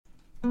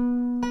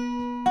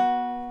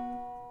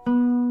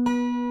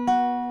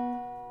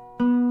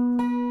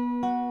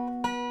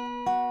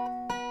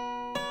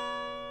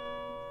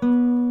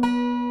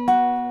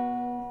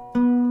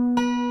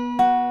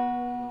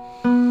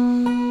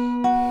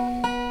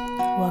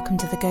welcome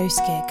to the Ghost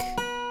Gig.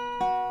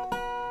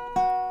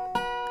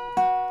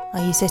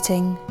 Are you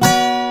sitting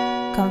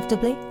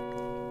comfortably?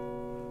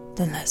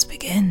 Then let's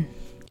begin.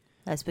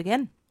 Let's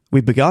begin.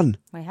 We've begun.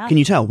 We have. Can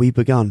you tell? We've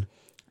begun.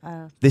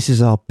 This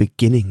is our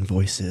beginning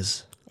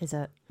voices. Is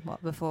it?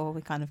 What, before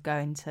we kind of go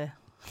into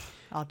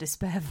our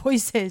despair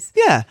voices?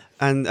 Yeah,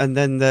 and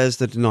then there's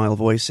the denial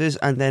voices,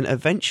 and then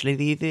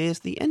eventually there's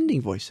the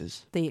ending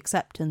voices. The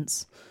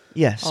acceptance.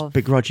 Yes, of,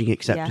 begrudging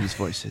acceptance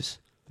voices.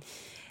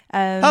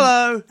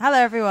 Hello! Hello,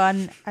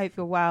 everyone. Hope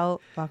you're well.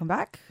 Welcome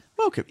back.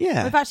 Welcome,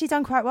 yeah. We've actually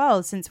done quite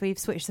well since we've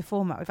switched the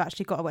format. We've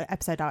actually got an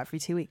episode out every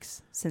 2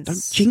 weeks since.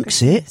 Don't jinx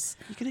Christmas.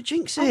 it. You're going to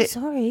jinx I'm it.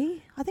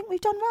 sorry. I think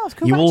we've done well.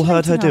 You all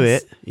heard her do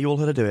it. You all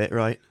heard her do it,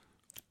 right?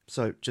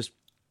 So just,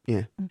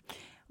 yeah.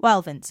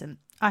 Well, Vincent,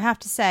 I have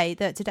to say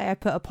that today I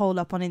put a poll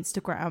up on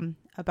Instagram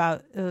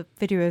about a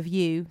video of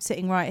you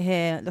sitting right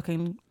here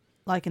looking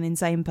like an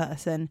insane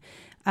person.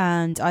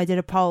 And I did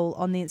a poll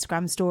on the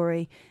Instagram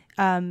story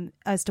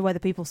as to whether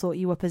people thought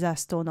you were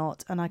possessed or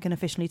not. And I can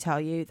officially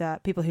tell you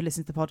that people who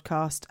listen to the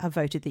podcast have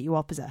voted that you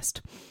are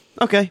possessed.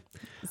 Okay.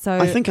 So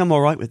I think I'm all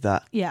right with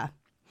that. Yeah.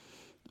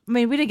 I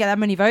mean, we didn't get that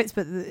many votes,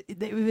 but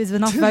it was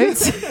enough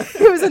votes.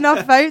 It was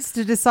enough votes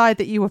to decide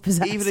that you were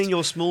possessed. Even in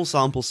your small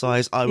sample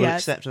size, I will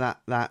accept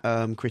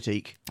that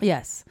critique.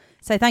 Yes.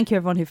 So thank you,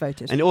 everyone who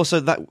voted. And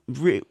also that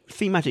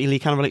thematically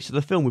kind of relates to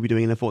the film we'll be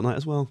doing in a fortnight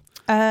as well.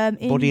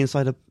 Body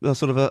inside a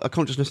sort of a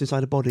consciousness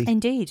inside a body.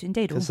 Indeed.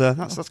 That's going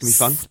to be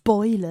fun.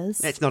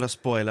 Spoilers. It's not a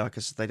spoiler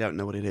because they don't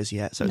know what it is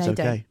yet, so it's no,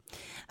 okay.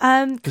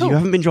 Because you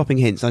haven't been dropping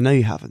hints. I know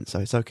you haven't, so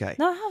it's okay.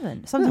 No, I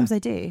haven't. Sometimes I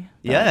do.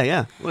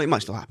 Yeah. Well, it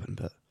might still happen,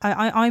 but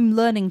I'm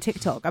learning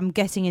TikTok. I'm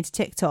getting into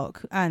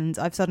TikTok, and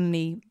I've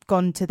suddenly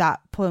gone to that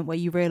point where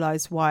you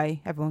realise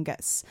why everyone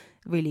gets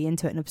really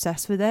into it and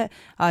obsessed with it.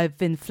 I've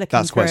been flicking.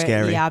 That's quite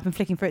scary. Yeah, I've been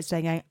flicking through it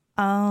today, going,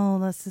 "Oh,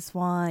 this is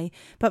why."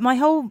 But my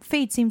whole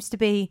feed seems to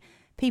be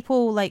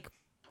people like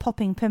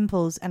popping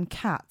pimples and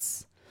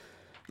cats.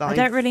 I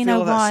don't really know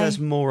why. That says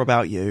more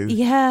about you.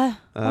 Yeah.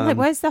 I'm like,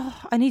 where's the?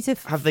 I need to.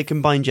 Have they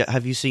combined yet?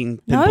 Have you seen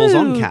pimples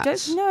on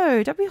cats?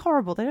 Don't be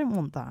horrible. They don't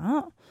want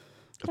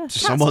that.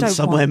 Someone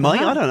somewhere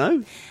might. I don't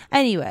know.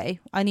 Anyway,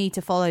 I need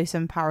to follow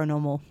some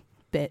paranormal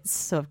bits,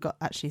 so I've got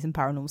actually some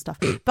paranormal stuff.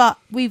 But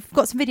we've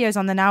got some videos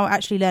on there now,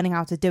 actually learning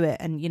how to do it,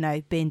 and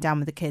being down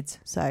with the kids.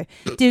 So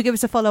do give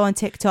us a follow on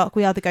TikTok.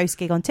 We are the Ghost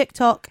Gig on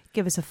TikTok.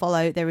 Give us a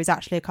follow. There is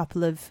actually a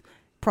couple of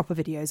proper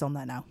videos on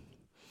there now.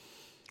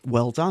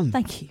 Well done.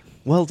 Thank you.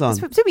 Well done.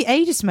 It took me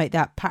ages to make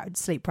that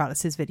sleep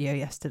paralysis video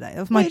yesterday.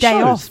 That was my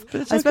day off.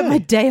 I spent my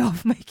day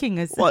off making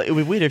a... Well, it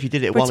would be weird if you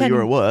did it while you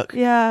were at work.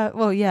 Yeah,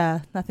 well,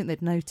 yeah. I think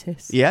they'd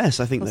notice. Yes,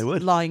 I think they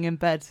would. Lying in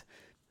bed,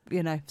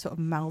 sort of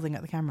mouthing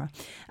at the camera.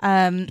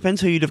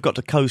 Depends who you'd have got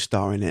to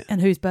co-star in it.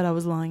 And whose bed I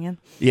was lying in.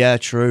 Yeah,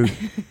 true.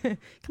 Can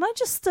I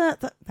just...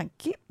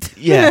 thank you.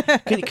 Yeah.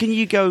 Can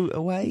you go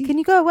away? Can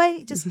you go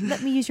away? Just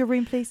let me use your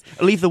room, please.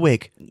 Leave the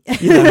wig.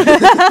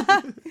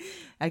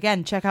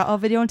 Again, check out our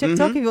video on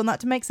TikTok if you want that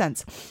to make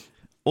sense.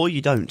 Or you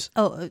don't.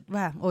 Oh,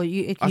 wow. Or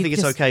you. I think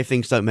it's okay if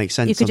things don't make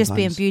sense. You could sometimes. Just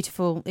be in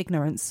beautiful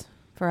ignorance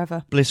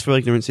forever. Blissful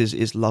ignorance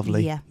is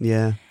lovely.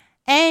 Yeah.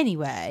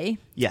 Anyway.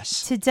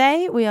 Yes.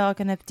 Today we are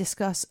going to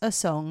discuss a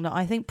song that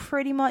I think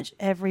pretty much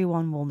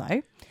everyone will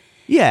know.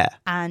 Yeah.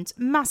 And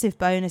massive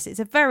bonus, it's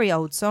a very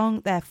old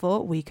song,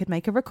 therefore we could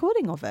make a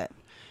recording of it.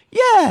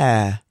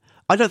 Yeah.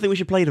 I don't think we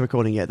should play the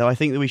recording yet, though. I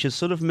think that we should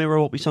sort of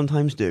mirror what we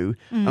sometimes do.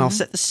 And I'll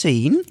set the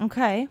scene.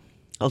 Okay.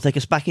 I'll take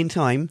us back in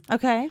time.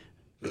 Okay.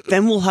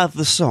 Then we'll have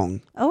the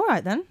song. All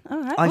right, then.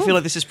 All right. I feel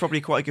like this is probably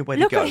quite a good way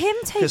to go. Look at him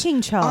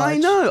taking charge. I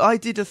know. I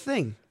did a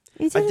thing.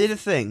 I did a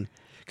thing.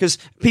 Because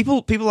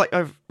people like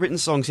I've written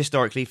songs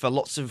historically for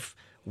lots of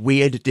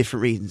weird,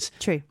 different reasons.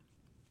 True.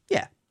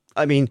 Yeah.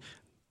 I mean,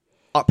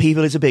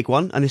 upheaval is a big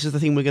one, and this is the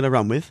thing we're going to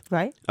run with.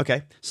 Right.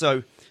 Okay.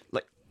 So,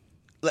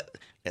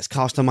 let's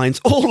cast our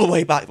minds all the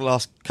way back the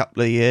last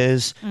couple of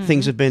years.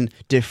 Things have been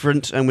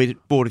different, and we're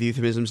bored of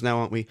euphemisms now,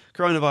 aren't we?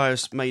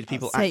 Coronavirus made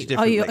people act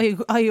differently.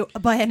 Are you,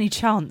 by any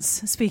chance,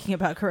 speaking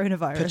about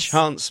coronavirus?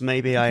 Perchance,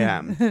 maybe I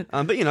am.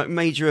 But,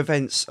 major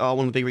events are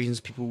one of the big reasons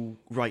people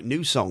write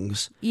new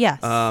songs. Yes.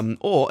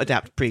 Or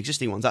adapt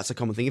pre-existing ones. That's a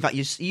common thing. In fact,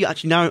 you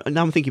actually, now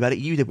I'm thinking about it,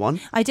 you did one.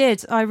 I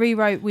did. I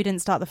rewrote We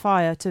Didn't Start the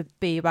Fire to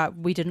be about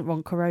We Didn't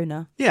Want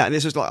Corona. Yeah, and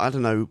this was I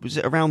don't know, was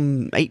it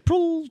around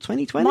April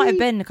 2020? Might have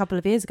been a couple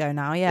of years ago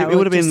now. Yeah, it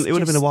would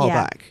have been a while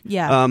back.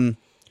 Yeah.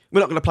 We're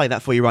not going to play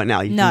that for you right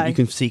now. You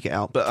can seek it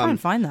out. But try and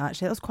find that.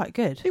 Actually, that was quite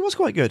good. It was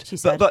quite good. She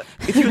said. But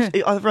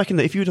I reckon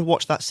that if you would have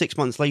watched that 6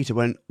 months later,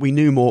 when we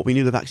knew more, we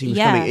knew the vaccine was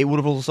coming, it would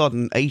have all of a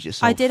sudden aged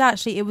itself. I did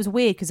actually. It was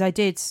weird because I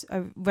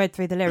read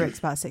through the lyrics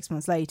about 6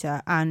 months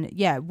later, and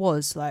it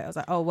was like I was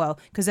like, oh well,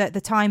 because at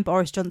the time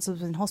Boris Johnson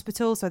was in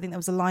hospital, so I think there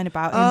was a line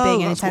about him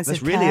being in intensive care.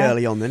 That's really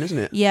early on, then, isn't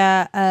it?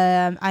 Yeah,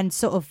 and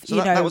sort of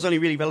that was only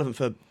really relevant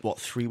for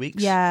 3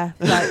 weeks. Yeah,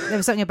 there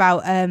was something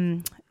about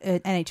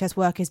NHS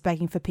workers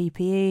begging for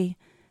PPE.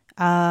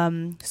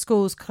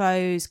 Schools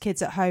closed,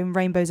 kids at home,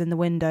 rainbows in the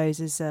windows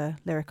is a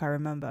lyric I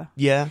remember.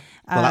 Yeah,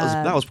 well,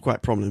 that was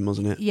quite prominent,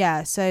 wasn't it?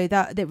 Yeah, so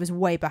that it was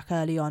way back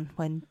early on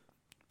when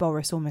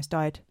Boris almost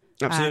died.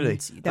 Absolutely.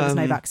 And there was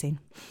no vaccine.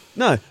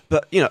 No,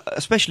 but,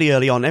 especially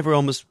early on,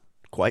 everyone was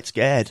quite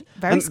scared.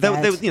 Very and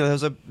scared. There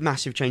was a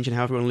massive change in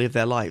how everyone lived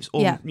their lives.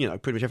 Yeah.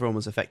 Pretty much everyone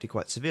was affected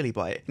quite severely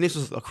by it. And this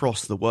was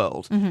across the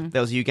world. Mm-hmm.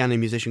 There was a Ugandan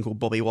musician called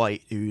Bobby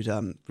White who'd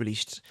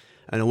released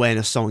an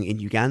awareness song in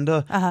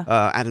Uganda.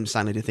 Uh-huh. Adam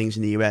Sandler did things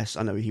in the US.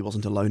 I know he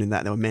wasn't alone in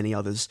that. There were many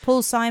others.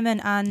 Paul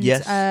Simon and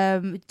Yes.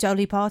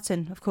 Dolly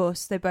Parton, of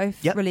course. They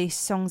both Yep. released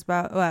released songs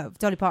about... Well,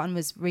 Dolly Parton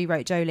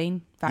rewrote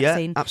Jolene,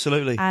 Vaccine. Yeah,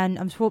 absolutely. And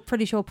I'm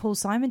pretty sure Paul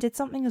Simon did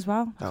something as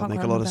well. That would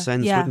make a lot of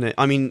sense, wouldn't it?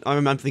 I mean, I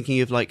remember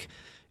thinking of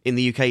in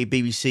the UK,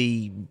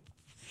 BBC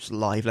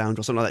Live Lounge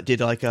or something like that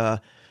did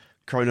a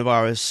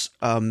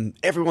coronavirus,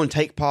 everyone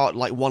take part,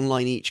 one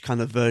line each kind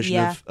of version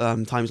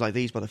of Times Like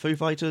These by the Foo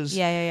Fighters.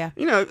 Yeah.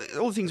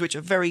 All the things which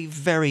are very,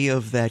 very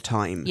of their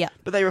time. Yeah.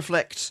 But they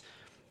reflect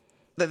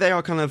that they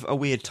are kind of a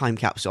weird time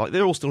capsule.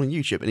 They're all still on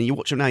YouTube, and you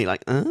watch them now, you're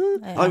like, Yeah.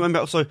 I remember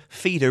also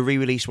Feeder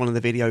re-released one of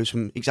the videos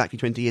from exactly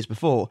 20 years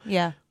before.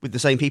 Yeah. With the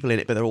same people in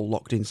it, but they're all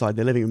locked inside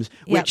their living rooms,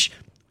 Yep. which...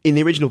 In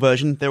the original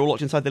version, they were all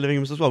locked inside their living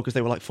rooms as well because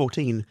they were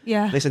 14.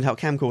 Yeah. They sent out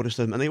camcorders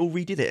to them and they all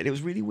redid it and it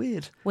was really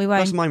weird. We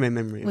won't- That's my main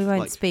memory of We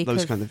won't speak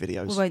those of, kind of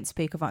videos. We won't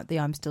speak about the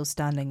I'm Still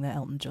Standing that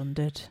Elton John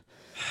did.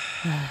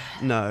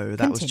 No,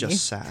 that was Continue.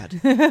 just sad.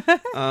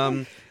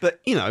 But,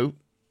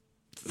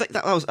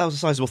 that was a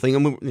sizable thing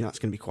and that's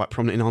going to be quite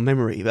prominent in our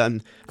memory. But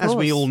as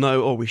we course. all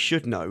know, or we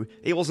should know,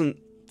 it wasn't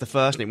the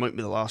first and it won't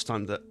be the last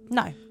time that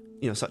No.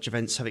 such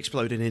events have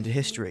exploded into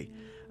history.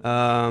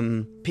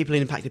 People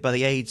impacted by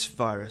the AIDS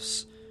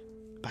virus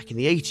back in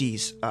the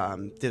 80s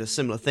did a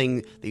similar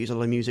thing. They used a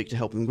lot of music to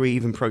help them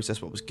grieve and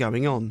process what was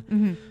going on,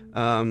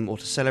 or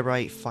to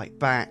celebrate, fight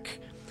back.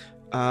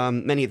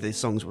 Many of these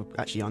songs were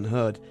actually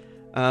unheard.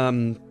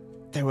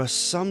 There were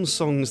some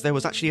songs, there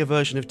was actually a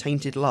version of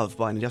Tainted Love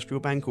by an industrial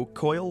band called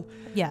Coil,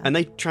 Yeah. and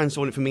they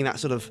transformed it from being that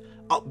sort of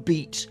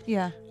upbeat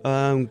Yeah.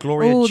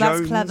 Gloria Oh,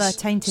 Jones that's clever.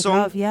 Tainted song.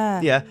 Love,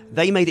 yeah. Yeah,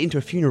 they made it into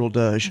a funeral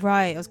dirge.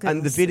 Right. I was going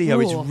And the video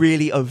is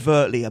really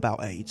overtly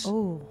about AIDS.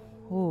 Oh.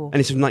 And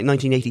it's from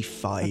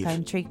 1985. Okay, I'm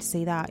intrigued to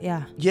see that,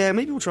 yeah. Yeah,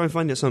 maybe we'll try and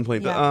find it at some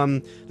point. Yeah.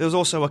 But there was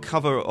also a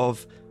cover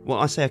of,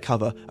 I say a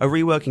cover, a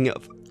reworking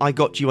of I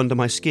Got You Under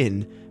My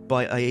Skin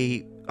by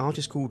a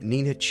artist called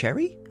Nina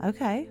Cherry.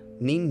 Okay.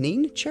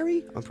 Neen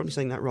Cherry? I'm probably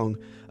saying that wrong.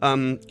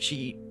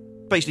 She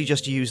basically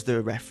just used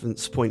the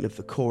reference point of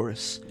the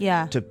chorus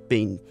Yeah. to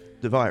being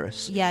the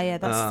virus. Yeah,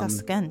 that's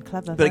again,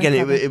 clever. But very again,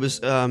 clever. it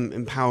was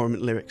empowerment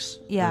lyrics.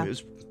 Yeah.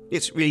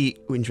 It's really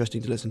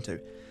interesting to listen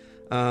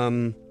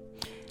to.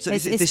 So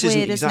It's this weird,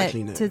 isn't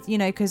exactly isn't it? new.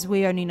 Because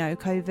we only know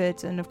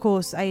COVID, and of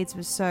course AIDS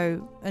was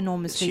so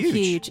enormously It's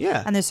huge,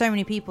 yeah. and there's so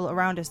many people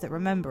around us that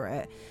remember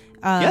it,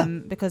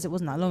 because it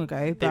wasn't that long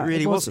ago. But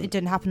really wasn't. It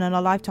didn't happen in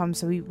our lifetime,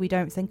 so we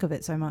don't think of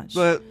it so much.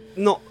 But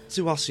not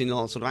to us in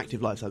our sort of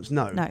active lifetimes.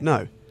 No.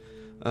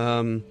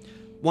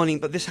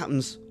 But this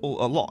happens a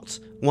lot.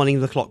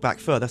 Winding the clock back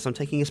further. So I'm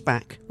taking us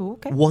back. Ooh,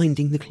 okay.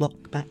 Winding the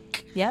clock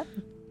back. Yeah.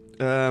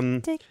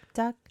 Tick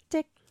tock,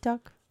 tick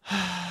tock.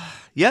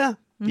 Yeah.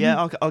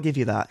 Yeah, I'll give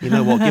you that. You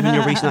know what? Given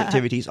your recent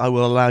activities, I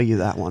will allow you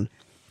that one.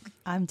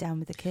 I'm down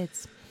with the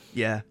kids.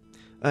 Yeah.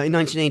 In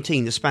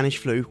 1918, the Spanish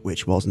flu,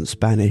 which wasn't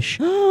Spanish.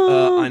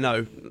 I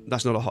know,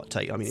 that's not a hot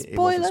take. I mean, it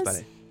wasn't Spoilers.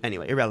 Spanish.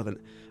 Anyway, irrelevant.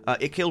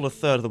 It killed a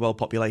third of the world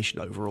population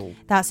overall.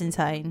 That's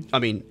insane. I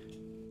mean,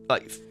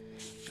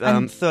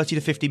 30 to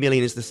 50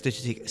 million is the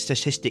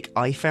statistic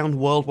I found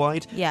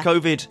worldwide. Yeah.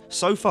 COVID,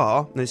 so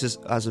far, and this is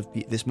as of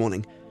this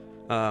morning,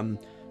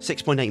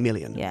 6.8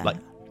 million. Yeah.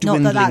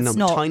 Dwindling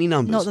numbers, tiny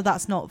numbers. Not that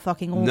that's not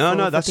fucking awful No,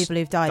 for that's people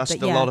who've died. That's but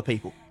still a lot of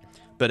people.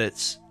 But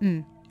it's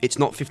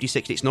not 50,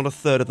 60. It's not a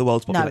third of the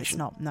world's population.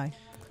 No, it's not.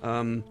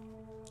 No.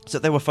 So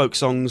there were folk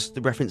songs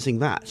referencing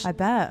that. I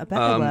bet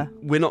there were.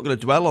 We're not going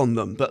to dwell on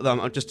them, but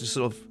just to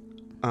sort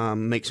of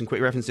make some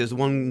quick references. The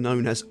one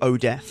known as "Oh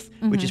Death,"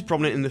 which is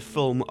prominent in the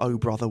film "Oh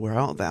Brother, Where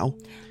Art Thou?"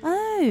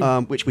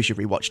 Oh, which we should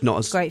rewatch. Not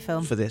as great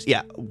film for this.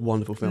 Yeah,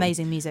 wonderful film.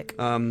 amazing music.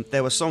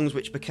 There were songs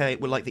which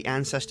were like the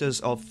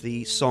ancestors of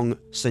the song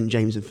 "St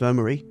James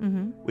Infirmary,"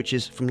 which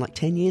is from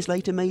 10 years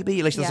later, maybe.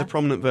 At least there's a Yeah.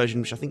 prominent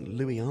version, which I think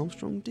Louis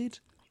Armstrong did.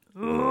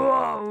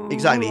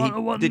 Exactly,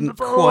 he didn't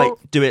quite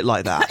do it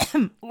like that.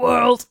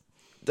 World.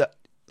 That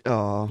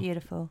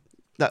Beautiful.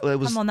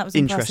 was, Come on, that was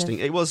interesting.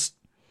 impressive. It was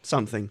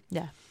something.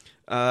 Yeah.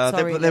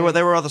 There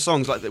were other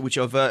songs like that which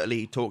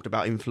overtly talked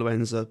about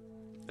influenza.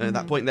 At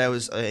that point, there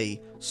was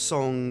a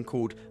song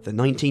called "The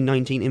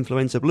 1919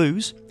 Influenza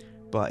Blues"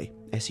 by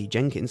Essie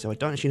Jenkins, so I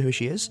don't actually know who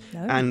she is. No.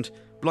 And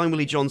Blind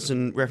Willie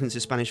Johnson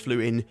references Spanish flu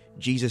in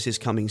 "Jesus is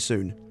Coming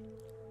Soon."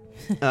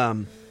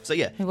 So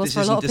yeah, It was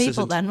this for a lot of isn't-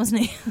 people then,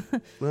 wasn't he?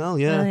 Well,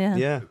 yeah, yeah.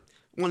 yeah.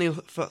 One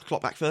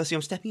clock back first.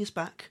 I'm stepping us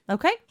back.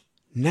 Okay.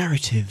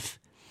 Narrative.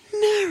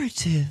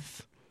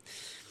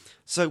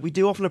 So we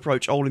do often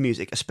approach older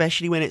music,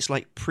 especially when it's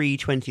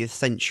pre-20th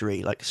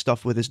century,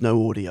 stuff where there's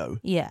no audio.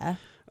 Yeah.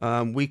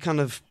 We kind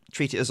of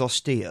treat it as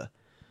austere.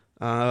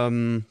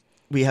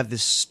 We have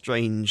this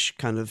strange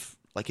kind of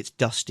it's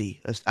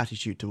dusty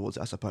attitude towards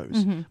it, I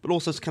suppose. But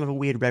also it's kind of a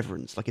weird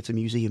reverence, like it's a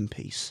museum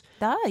piece.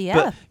 Yeah.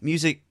 But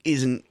music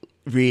isn't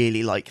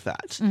really like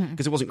that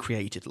because it wasn't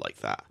created like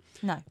that.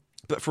 No.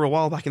 But for a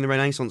while back in the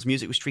Renaissance,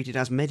 music was treated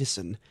as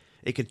medicine.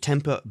 It could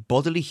temper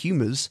bodily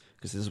humours,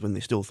 because this is when they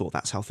still thought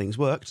that's how things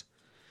worked,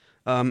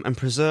 and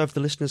preserve the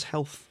listener's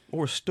health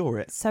or restore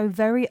it. So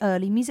very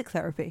early music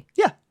therapy.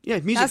 Yeah,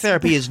 music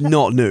therapy is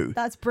not new.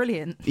 That's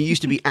brilliant. It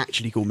used to be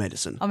actually called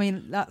medicine. I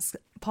mean, that's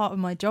part of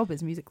my job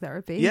is music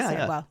therapy. Yeah, so,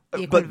 yeah. Well,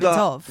 the But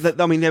equivalent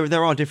of. I mean,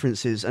 there are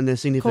differences, and they're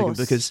significant Course.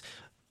 because,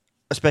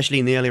 especially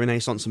in the early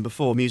Renaissance and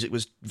before, music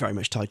was very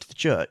much tied to the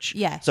church.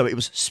 Yeah. So it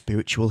was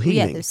spiritual Yeah,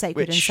 healing. there's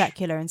sacred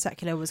and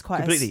secular was quite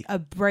Completely. a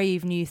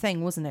brave new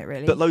thing, wasn't it,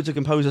 really? But loads of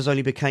composers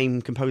only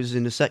became composers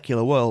in the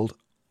secular world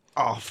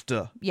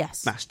after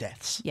yes. mass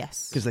deaths.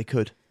 Yes. Because they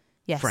could,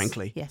 Yes.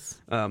 frankly. Yes.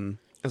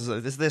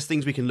 There's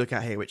things we can look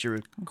at here which are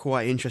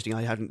quite interesting.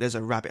 There's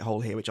a rabbit hole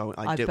here which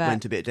I bet.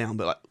 went a bit down,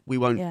 but we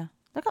won't. Yeah.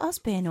 Look at us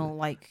being all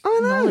like I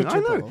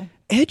knowledgeable. know.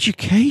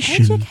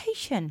 Education.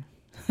 Education.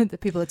 The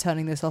people are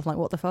turning this off like,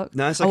 what the fuck?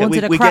 No, it's I okay.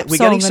 wanted a We're crap getting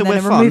song and somewhere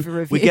then a fun. movie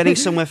review. We're getting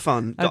somewhere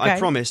fun. I Okay,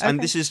 promise. And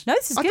okay. this is. No,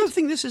 this is I good. don't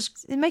think this is.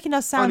 It's making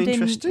us sound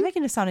uninteresting.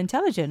 making us sound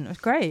intelligent. It's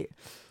great.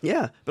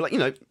 Yeah, but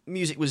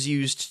music was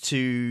used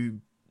to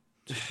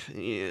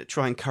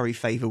try and curry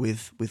favour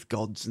with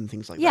gods and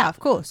things like that. Yeah, of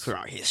course.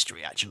 Throughout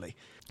history, actually.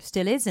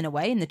 Still is in a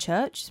way in the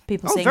church.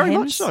 People Oh, sing very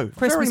hymns, much so.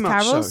 Christmas Very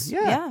much so, carols.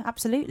 yeah.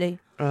 Absolutely.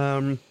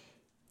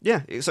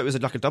 Yeah, so it was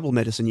like a double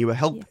medicine. You were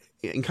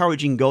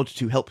encouraging God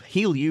to help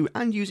heal you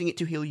and using it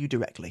to heal you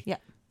directly. Yeah.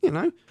 You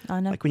know?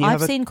 I know. Like when you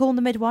I've seen Call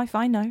the Midwife,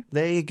 I know.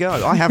 There you go.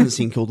 I haven't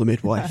seen Call the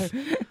Midwife.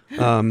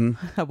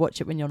 I watch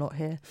it when you're not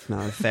here.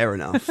 No, fair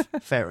enough.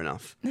 Fair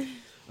enough.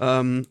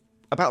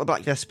 About the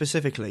Black Death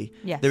specifically,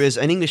 Yes. there is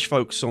an English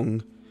folk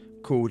song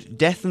called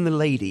Death and the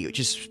Lady, which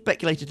is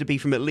speculated to be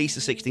from at least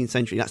the 16th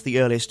century. That's the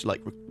earliest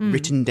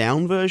written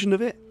down version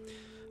of it.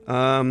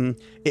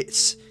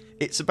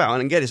 It's about,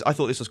 and get this, I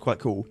thought this was quite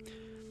cool,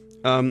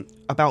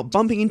 about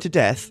bumping into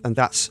death, and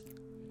that's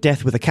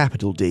death with a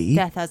capital D.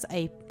 Death as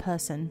a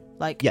person,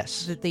 like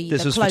Yes, the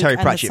this was for cloak Terry and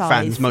the Pratchett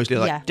fans, scythe. mostly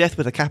like Yeah. death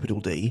with a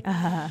capital D.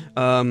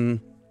 While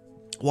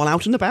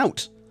out and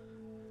about.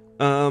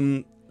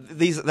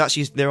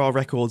 There are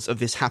records of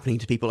this happening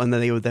to people, and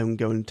then they would then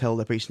go and tell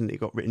their priest, and it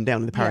got written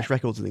down in the parish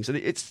records and things. So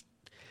it's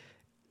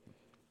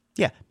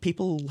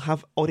people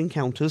have odd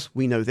encounters.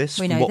 We know this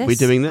We from know what this.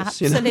 we're doing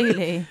this,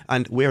 Absolutely.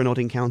 and we're an odd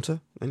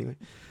encounter anyway.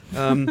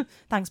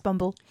 Thanks,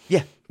 Bumble.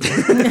 Yeah.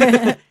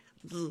 But,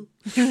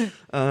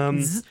 I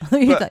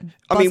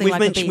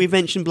mean, we've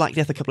mentioned Black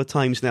Death a couple of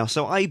times now,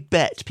 so I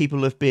bet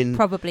people have been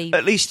probably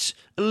at least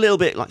a little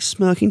bit like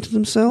smirking to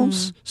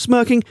themselves,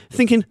 smirking,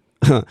 thinking,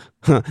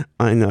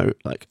 I know,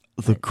 like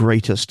the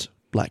greatest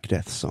Black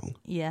Death song.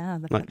 Yeah,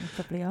 they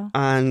probably are.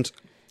 And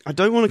I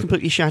don't want to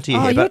completely shatter you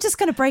Oh, here, you're but just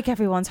going to break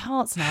everyone's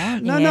hearts now,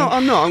 aren't you? no,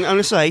 I'm not. I'm going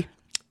to say,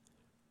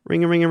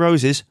 Ring a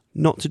Roses,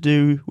 not to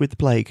do with the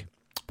plague.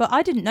 But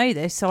I didn't know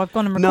this, so I've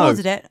gone and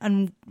recorded it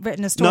and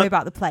written a story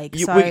about the plague.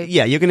 You're going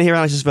to hear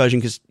Alice's version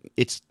because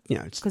it's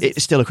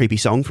still a creepy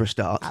song for a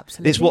start.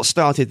 Absolutely. It's what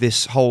started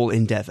this whole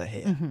endeavour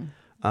here.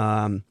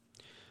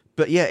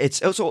 But yeah,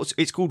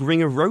 it's called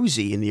Ring a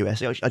Rosie in the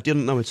US. I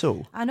didn't know at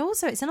all. And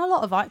also, it's in a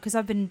lot of, because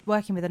I've been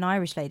working with an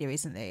Irish lady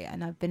recently,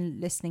 and I've been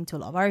listening to a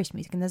lot of Irish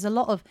music, and there's a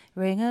lot of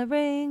ring a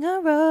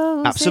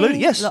rosie. Absolutely,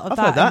 yes, a lot of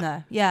I've heard that. in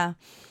there. Yeah.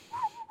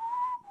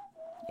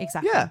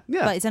 Exactly. Yeah.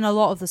 But it's in a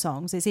lot of the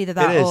songs. It's either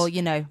that It is. or,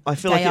 I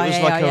feel like it was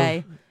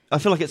like I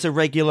feel like it's a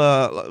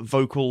regular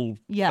vocal.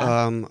 Yeah.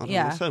 I don't know what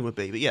the term would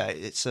be, but yeah,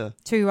 it's a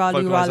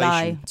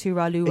tu-ra-lu-ra-lai,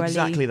 tu-ra-lu-ra-li.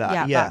 Exactly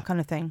that, yeah. That kind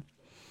of thing.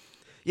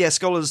 Yeah,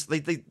 scholars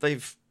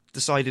they've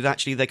decided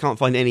actually they can't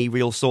find any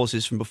real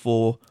sources from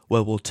before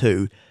World War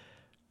II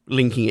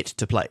linking it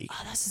to plague.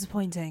 Oh, that's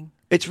disappointing.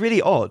 It's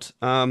really odd.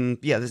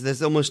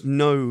 There's almost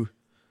no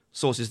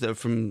sources that are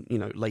from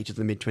later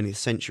than the mid 20th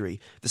century.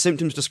 The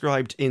symptoms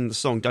described in the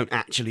song don't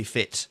actually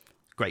fit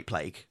Great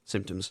Plague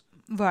symptoms.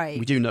 Right.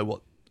 We do know what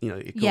it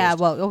caused. Yeah,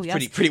 well,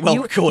 yes. pretty well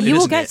recorded. You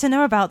will isn't get it? to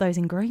know about those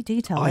in great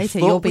detail I later.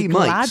 thought You'll be we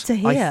glad might. to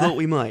hear. I thought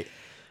we might.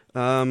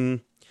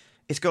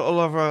 It's got a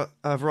lot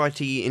of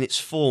variety in its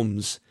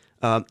forms.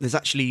 There's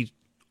actually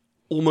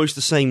almost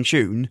the same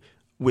tune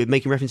with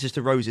making references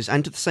to roses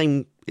and to the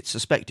same, it's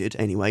suspected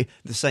anyway,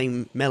 the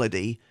same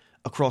melody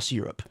across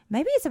Europe.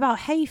 Maybe it's about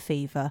hay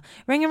fever.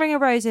 Ring a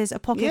roses, a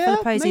pocket full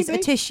of posies, maybe.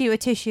 a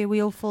tissue,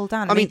 we all fall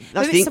down. I mean,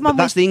 that's maybe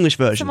the English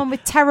version. Someone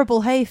with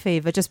terrible hay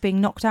fever just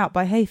being knocked out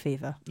by hay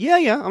fever.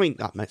 Yeah. I mean,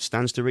 that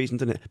stands to reason,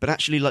 doesn't it? But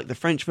actually, like the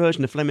French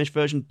version, the Flemish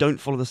version don't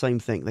follow the same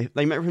thing. They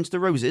make reference to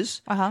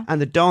roses,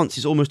 and the dance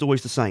is almost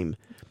always the same.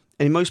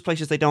 And in most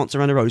places, they dance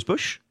around a rose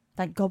bush.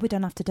 Thank God we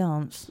don't have to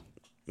dance.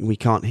 We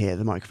can't hear.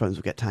 The microphones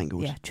will get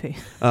tangled. Yeah, true.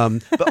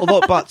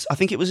 But I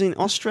think it was in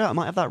Austria. I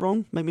might have that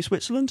wrong. Maybe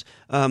Switzerland.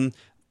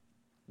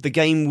 The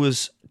game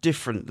was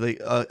different.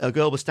 A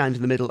girl would stand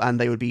in the middle and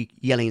they would be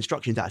yelling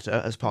instructions at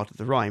her as part of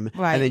the rhyme.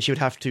 Right. And then she would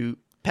have to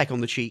peck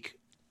on the cheek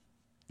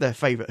their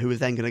favourite, who was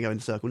then going to go in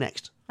the circle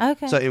next.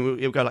 Okay. So it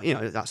would go like,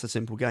 that's a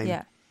simple game.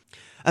 Yeah.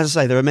 As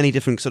I say, there are many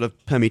different sort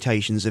of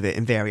permutations of it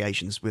and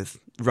variations, with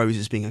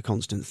roses being a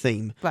constant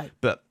theme. Right.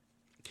 But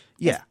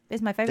yeah.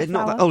 It's my favourite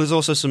Not flower. that, there's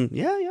also some,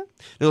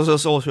 There's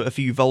also a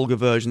few vulgar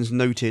versions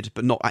noted,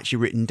 but not actually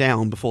written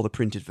down before the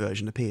printed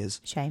version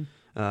appears. Shame.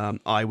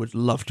 I would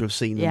love to have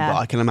seen them, Yeah. but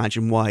I can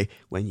imagine why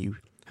when you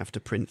have to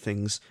print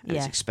things and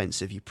it's Yeah.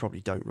 expensive, you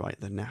probably don't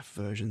write the NAF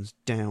versions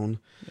down.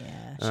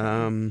 Yeah.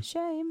 Shame.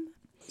 Shame.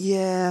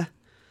 Yeah.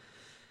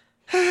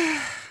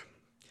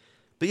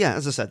 But yeah,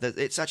 as I said,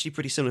 it's actually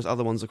pretty similar to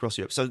other ones across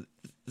Europe. So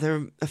there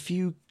are a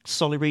few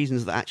solid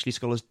reasons that actually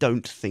scholars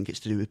don't think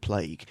it's to do with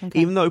plague. Okay.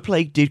 Even though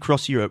plague did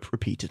cross Europe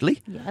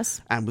repeatedly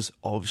Yes. and was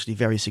obviously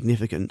very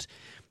significant,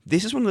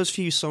 this is one of those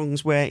few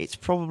songs where it's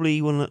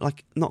probably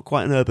not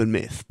quite an urban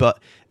myth, but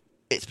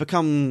it's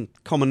become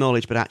common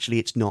knowledge, but actually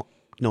it's not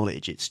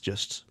knowledge. It's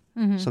just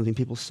something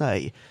people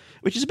say,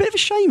 which is a bit of a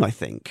shame, I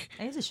think.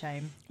 It is a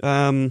shame.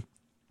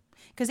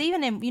 Because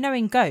even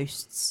in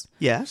Ghosts,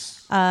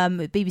 yes,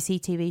 BBC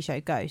TV show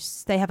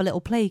Ghosts, they have a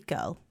little plague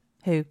girl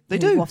who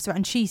do. wafts around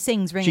and she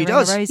sings "Ring She a Ring of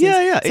does. Roses."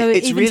 Yeah. So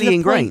It's even really to the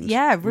ingrained. point,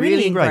 yeah,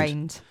 really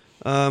ingrained.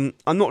 I'm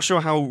not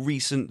sure how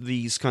recent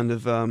these kind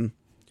of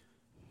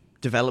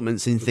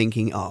developments in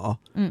thinking are,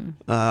 and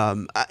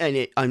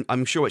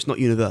I'm sure it's not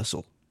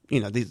universal.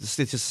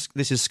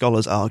 This is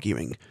scholars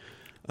arguing,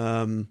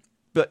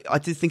 but I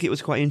did think it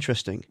was quite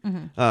interesting.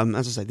 As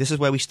I say, this is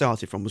where we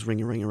started from, was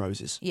 "Ring a Ring of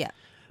Roses." Yeah,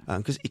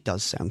 because it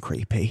does sound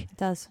creepy. it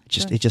does.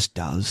 It just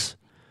does.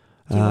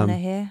 Do you want to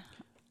hear?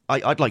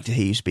 I'd like to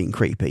hear you being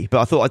creepy, but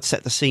I thought I'd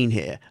set the scene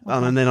here,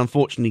 and then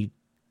unfortunately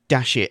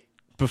dash it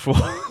before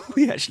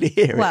we actually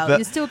hear Well, it. But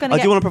you're still going to. I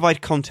do want to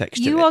provide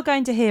context. You to are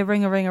going to hear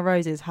 "Ring a Ring of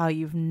Roses" how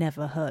you've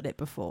never heard it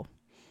before.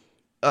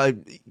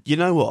 You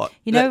know what?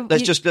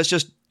 Let's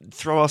just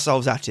throw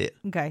ourselves at it.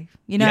 Okay.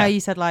 How you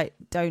said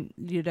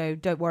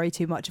don't worry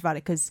too much about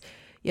it because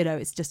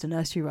it's just a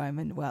nursery rhyme,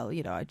 and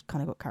I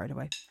kind of got carried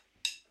away.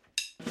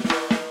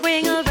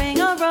 Ring a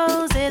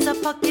roses, a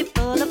pocket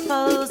full of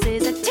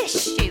posies, a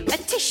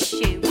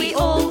tissue, we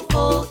all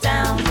fall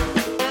down.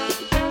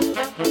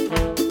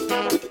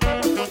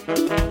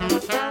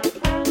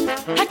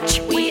 Hatch,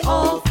 we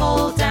all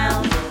fall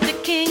down. The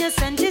king has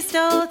sent his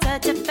daughter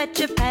to fetch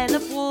a pail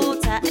of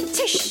water, a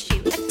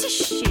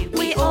tissue,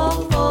 we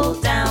all fall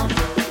down.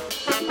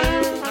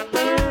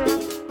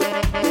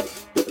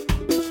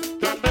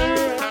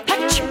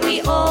 Hatch,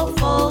 we all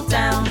fall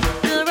down.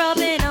 The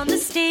robin on the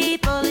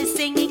steeple is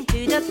singing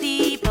to the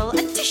people,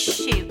 a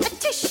tissue,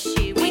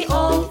 we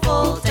all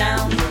fall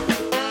down.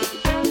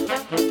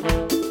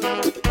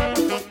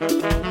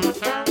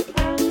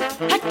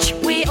 Hatch,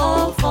 we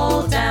all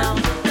fall down.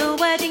 The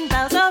wedding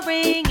bells are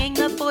ringing,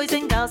 the boys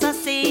and girls are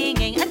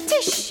singing, a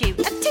tissue,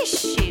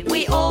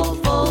 we all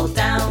fall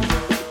down.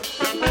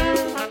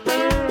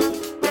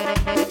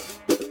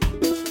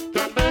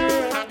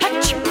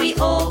 Hatch, we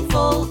all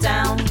fall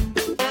down.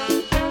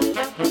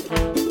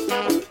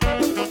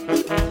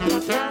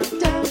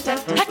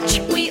 Hatch,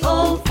 we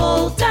all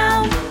fall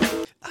down.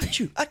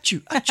 Achoo.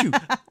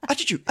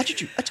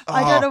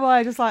 I don't know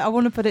why. I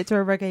want to put it to a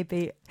reggae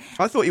beat.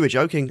 I thought you were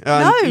joking.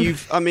 No.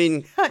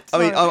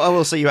 I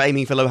will say you're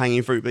aiming for low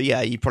hanging fruit, but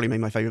yeah, you probably made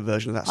my favourite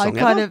version of that song.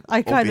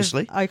 I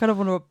obviously. kind of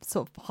want to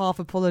sort of half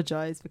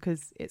apologise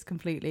because it's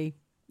completely,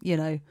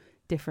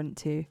 different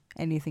to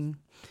anything.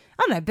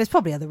 I don't know. There's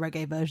probably other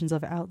reggae versions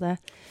of it out there.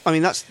 I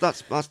mean, that's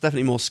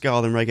definitely more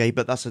ska than reggae,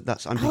 but that's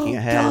I'm picking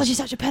a hair. God, you're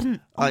such a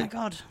pedant. Oh my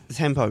God. It's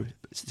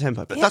the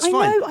tempo, but Yeah, that's I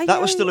fine. know, I That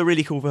was know. still a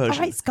really cool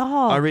version. I hate ska.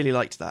 I really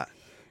liked that.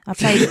 I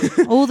played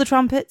all the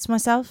trumpets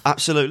myself.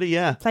 Absolutely,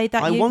 yeah. Played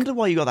that I uke. wonder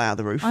why you got that out of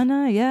the roof. I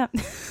know, yeah.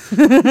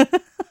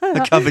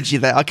 I covered you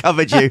there. I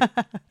covered you.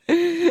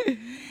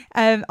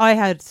 I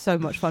had so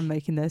much fun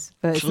making this,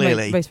 but it's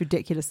Clearly. the most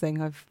ridiculous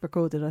thing I've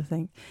recorded, I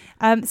think.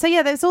 So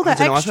yeah, there's all I that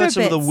don't know. I've extra heard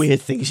some bits. of the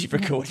weird things you've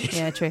recorded.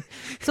 Yeah, true.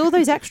 So all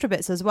those extra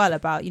bits as well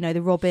about the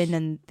Robin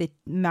and the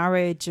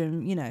marriage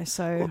and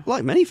so. Well,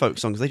 like many folk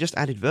songs, they just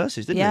added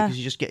verses, didn't they? Yeah. Because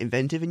you just get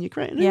inventive and you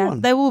create a new Yeah,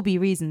 one. there will be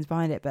reasons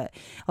behind it, but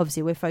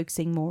obviously we're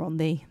focusing more on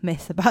the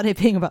myth about it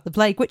being about the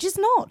plague, which is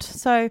not.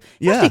 So it's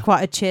Yeah. actually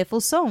quite a cheerful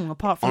song,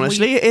 apart from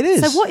Honestly, it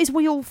is. So what is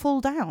 "We All Fall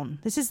Down"?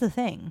 This is the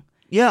thing.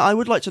 Yeah, I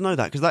would like to know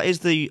that because that is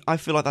I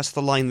feel like that's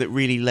the line that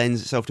really lends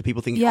itself to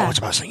people thinking, Yeah. oh, it's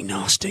about something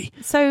nasty.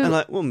 So And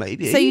like, well,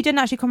 maybe. So you didn't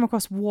actually come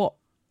across what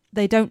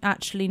they don't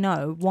actually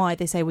know why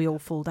they say we all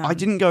fall down. I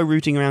didn't go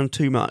rooting around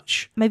too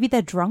much. Maybe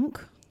they're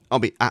drunk. I'll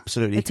be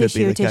absolutely A could be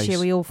tissue, the a tissue, case.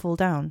 we all fall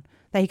down.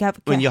 They have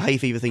When your hay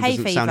fever thing hay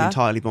doesn't sound fever.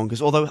 entirely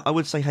bonkers. Although I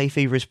would say hay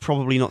fever is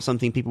probably not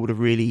something people would have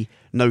really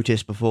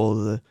noticed before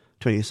the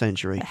 20th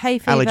century. Hay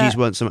fever, Allergies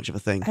weren't so much of a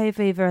thing. hay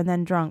fever, and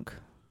then drunk.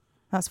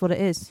 That's what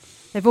it is.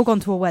 They've all gone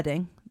to a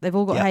wedding. They've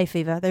all got Yeah. hay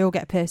fever. They all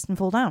get pissed and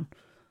fall down.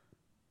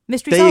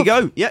 Mystery There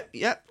solved. you go.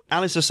 Yep.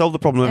 Alice has solved the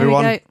problem, There we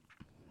everyone. go.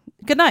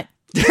 Good night.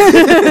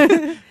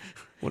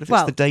 What if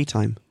Well- it's the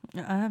daytime?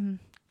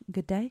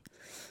 Good day.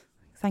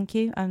 Thank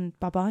you and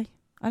bye bye.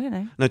 I don't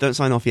know. No, don't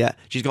sign off yet.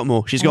 She's got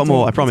more. She's got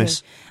more, I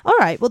promise. All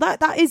right. Well,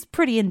 that is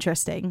pretty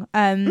interesting.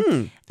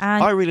 And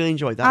I really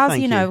enjoyed that. as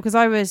Thank you know, because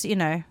I was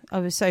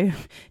so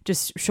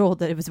just sure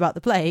that it was about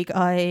the plague,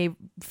 I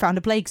found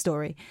a plague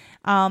story.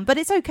 But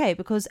it's okay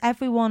because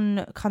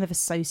everyone kind of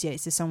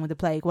associates this song with the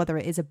plague, whether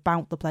it is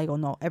about the plague or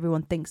not.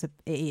 Everyone thinks it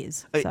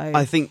is. So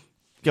I think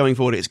going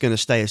forward, it's going to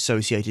stay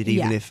associated,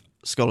 even Yeah. if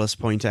scholars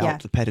point out Yeah.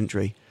 the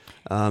pedantry.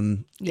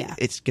 Yeah.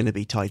 It's going to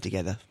be tied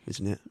together,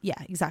 isn't it? Yeah,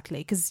 exactly.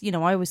 Because I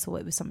always thought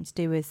it was something to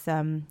do with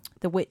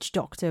the witch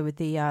doctor with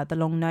the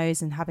long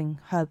nose and having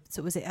herbs.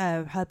 So was it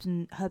herbs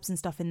and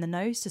stuff in the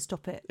nose to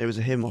stop it? It was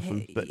a hymn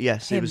often, but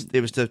yes, Hymn.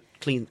 it was to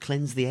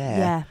cleanse the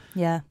air.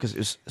 Yeah. Because it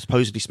was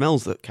supposedly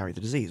smells that carried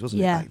the disease,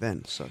 wasn't Yeah. it, back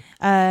then? So,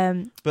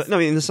 But no,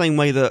 in the same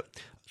way that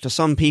to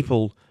some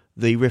people,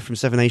 the riff from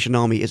Seven Nation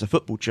Army is a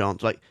football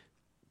chant. Like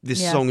this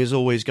Yeah. song is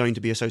always going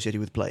to be associated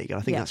with plague, and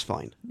I think Yeah. that's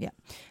fine.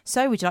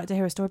 So, would you like to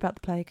hear a story about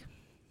the plague?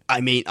 I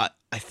mean, I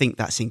think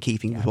that's in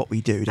keeping with what we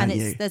do, don't And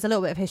you? there's a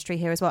little bit of history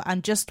here as well.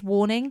 And just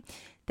warning,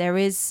 there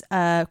is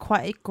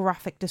quite a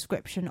graphic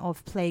description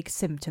of plague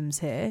symptoms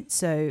here.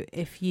 So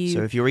if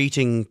you're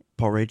eating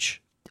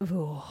porridge,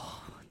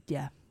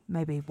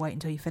 maybe wait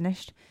until you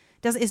finished.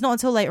 It's not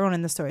until later on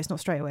in the story. It's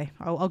not straight away.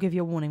 I'll give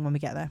you a warning when we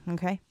get there.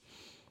 Okay.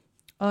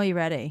 Are you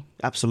ready?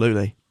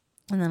 absolutely.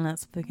 And then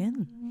let's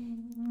begin.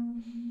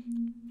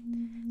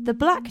 The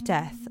Black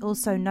Death,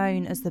 also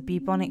known as the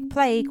bubonic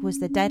plague, was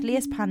the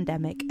deadliest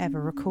pandemic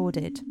ever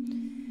recorded.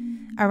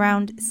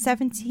 Around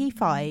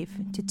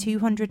 75 to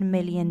 200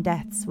 million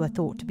deaths were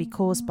thought to be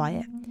caused by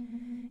it.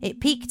 It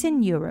peaked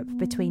in Europe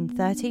between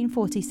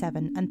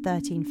 1347 and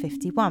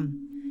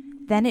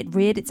 1351. Then it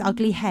reared its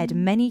ugly head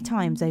many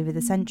times over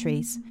the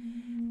centuries,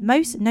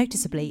 most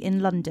noticeably in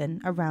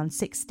London around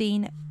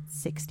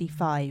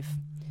 1665.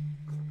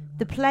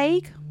 The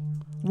plague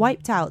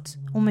wiped out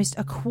almost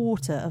a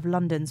quarter of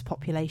London's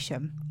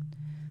population.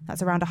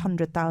 That's around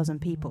 100,000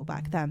 people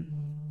back then.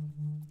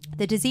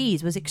 The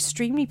disease was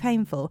extremely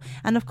painful,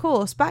 and of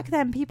course, back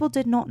then people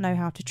did not know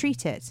how to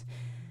treat it.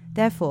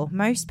 Therefore,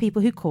 most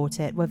people who caught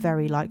it were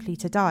very likely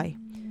to die.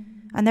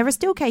 And there are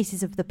still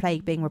cases of the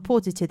plague being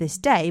reported to this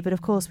day, but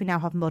of course we now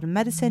have modern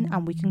medicine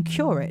and we can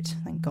cure it,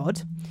 thank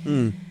God.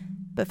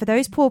 But for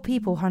those poor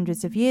people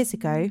hundreds of years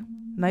ago,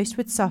 most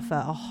would suffer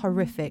a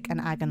horrific and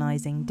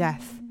agonising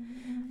death.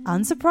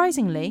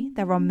 Unsurprisingly,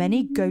 there are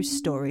many ghost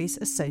stories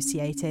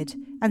associated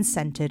and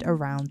centred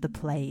around the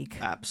plague.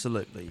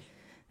 Absolutely.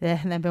 And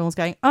then everyone's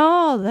going,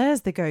 oh,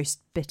 there's the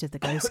ghost bit of the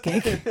ghost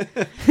gig.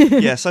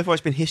 Yeah, so far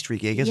it's been history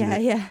gig, hasn't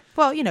it? Yeah.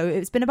 Well,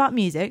 it's been about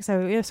music, so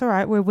it's all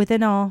right. We're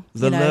within our...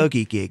 The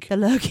lurgy gig. The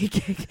lurgy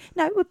gig.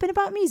 No, we've been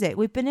about music.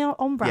 We've been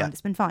on brand. Yeah.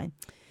 It's been fine.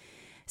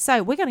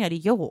 So we're going to go to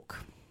York.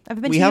 Have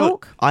you been to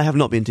York? I have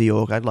not been to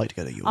York. I'd like to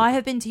go to York. I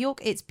have been to York.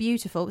 It's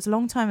beautiful. It was a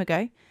long time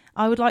ago.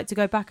 I would like to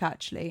go back,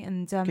 actually.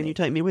 And Can you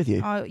take me with you?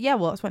 yeah,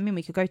 well, that's what I mean.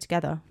 We could go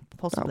together,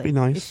 possibly. That'd be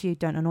nice. If you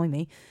don't annoy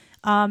me.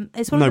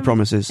 No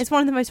promises. It's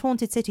one of the most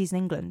haunted cities in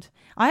England.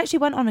 I actually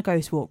went on a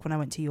ghost walk when I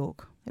went to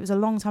York. It was a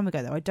long time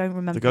ago, though. I don't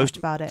remember much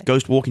about it.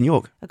 Ghost walk in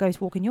York. A ghost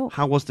walk in York.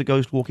 How was the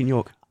ghost walk in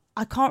York?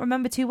 I can't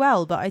remember too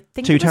well, but I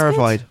think Too it was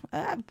terrified?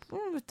 Good.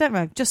 Don't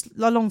know. Just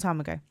a long time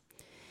ago.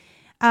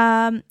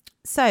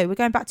 So we're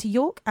going back to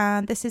York,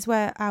 and this is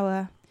where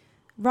our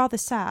rather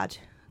sad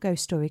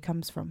ghost story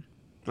comes from.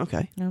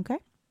 Okay.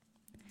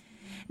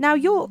 Now,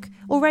 York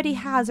already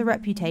has a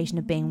reputation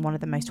of being one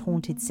of the most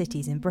haunted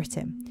cities in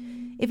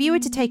Britain. If you were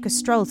to take a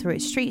stroll through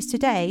its streets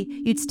today,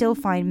 you'd still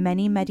find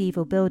many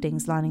medieval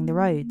buildings lining the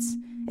roads.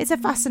 It's a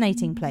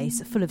fascinating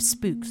place, full of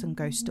spooks and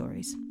ghost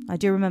stories. I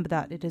do remember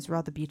that. It is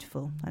rather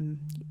beautiful.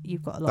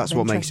 You've got a lot That's of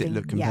what makes it interesting-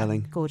 look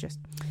compelling. Yeah, gorgeous.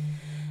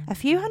 A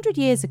few hundred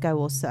years ago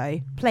or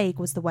so, plague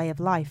was the way of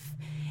life.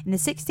 In the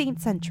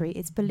 16th century,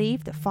 it's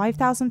believed that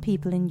 5,000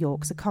 people in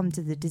York succumbed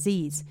to the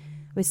disease.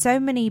 With so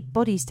many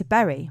bodies to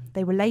bury,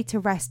 they were laid to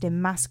rest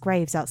in mass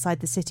graves outside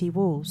the city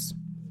walls.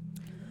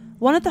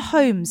 One of the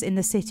homes in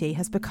the city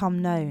has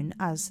become known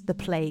as the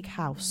Plague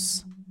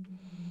House.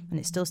 And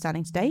it's still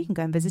standing today. You can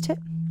go and visit it.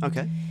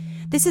 Okay.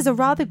 This is a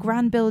rather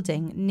grand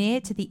building near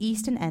to the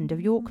eastern end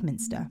of York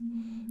Minster.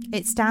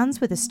 It stands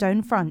with a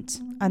stone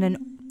front and an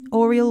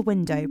oriel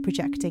window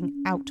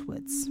projecting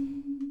outwards.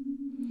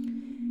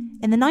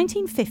 In the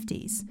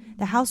 1950s,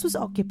 the house was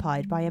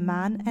occupied by a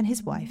man and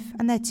his wife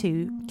and their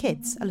 2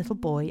 kids, a little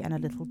boy and a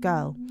little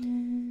girl.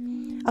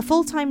 A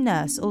full-time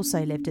nurse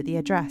also lived at the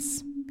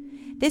address.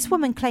 This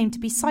woman claimed to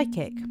be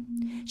psychic.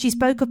 She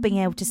spoke of being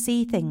able to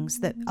see things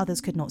that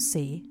others could not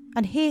see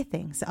and hear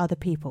things that other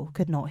people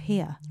could not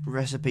hear.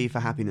 Recipe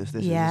for happiness,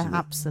 this is, Yeah, isn't it?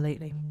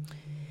 absolutely.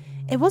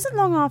 It wasn't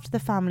long after the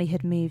family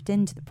had moved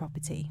into the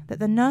property that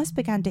the nurse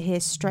began to hear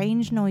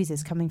strange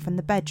noises coming from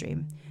the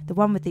bedroom, the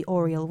one with the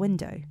oriel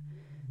window.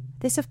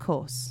 This, of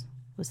course,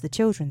 was the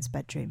children's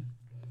bedroom.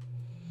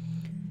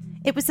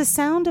 It was the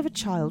sound of a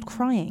child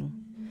crying,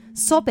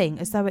 sobbing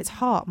as though its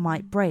heart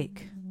might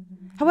break.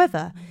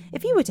 However,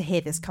 if you were to hear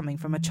this coming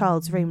from a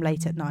child's room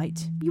late at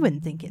night, you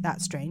wouldn't think it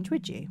that strange,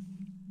 would you?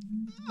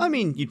 I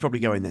mean, you'd probably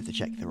go in there to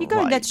check they're all You'd go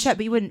in there right. to check,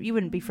 but you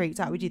wouldn't be freaked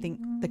out. Would you think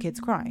the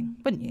kid's crying?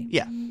 Wouldn't you?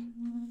 Yeah.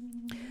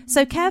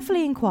 So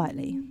carefully and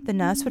quietly, the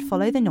nurse would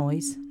follow the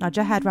noise, nudge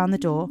her head round the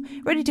door,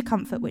 ready to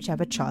comfort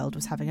whichever child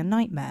was having a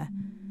nightmare.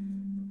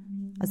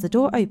 As the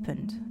door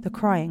opened, the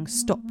crying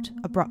stopped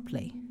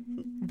abruptly.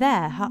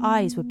 There, her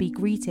eyes would be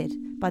greeted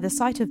by the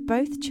sight of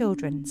both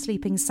children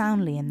sleeping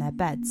soundly in their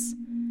beds.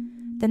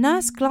 The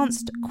nurse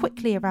glanced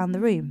quickly around the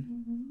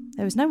room.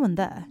 There was no one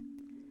there.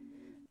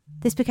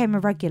 This became a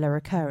regular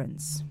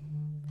occurrence.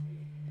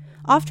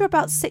 After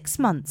about 6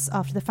 months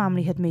after the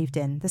family had moved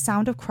in, the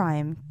sound of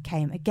crying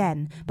came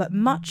again, but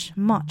much,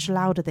 much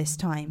louder this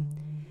time.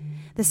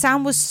 The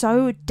sound was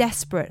so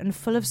desperate and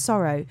full of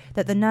sorrow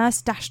that the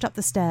nurse dashed up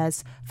the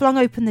stairs, flung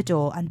open the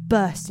door, and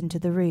burst into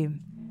the room.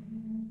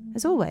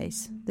 As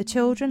always, the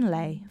children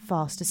lay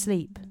fast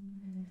asleep.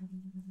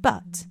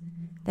 But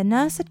the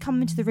nurse had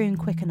come into the room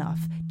quick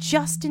enough,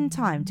 just in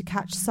time to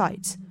catch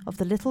sight of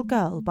the little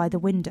girl by the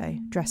window,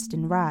 dressed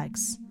in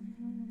rags.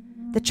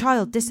 The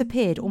child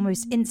disappeared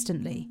almost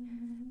instantly,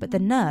 but the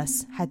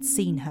nurse had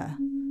seen her.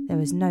 There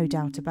was no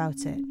doubt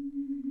about it.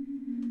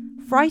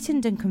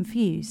 Frightened and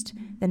confused,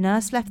 the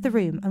nurse left the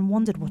room and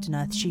wondered what on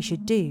earth she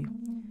should do.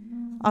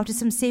 After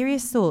some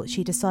serious thought,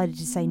 she decided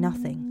to say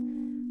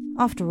nothing.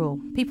 After all,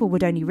 people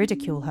would only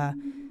ridicule her,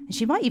 and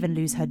she might even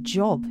lose her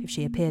job if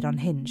she appeared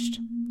unhinged.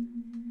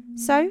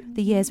 So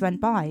the years went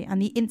by,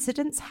 and the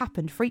incidents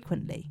happened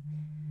frequently.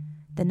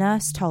 The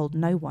nurse told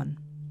no one.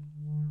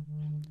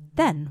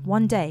 Then,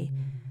 one day,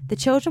 the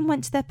children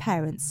went to their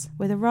parents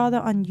with a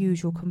rather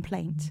unusual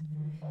complaint.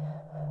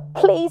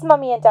 "Please,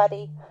 Mummy and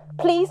Daddy,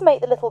 please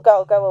make the little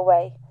girl go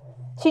away.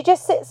 She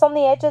just sits on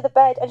the edge of the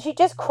bed and she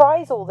just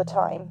cries all the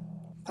time."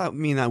 I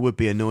mean, that would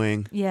be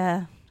annoying.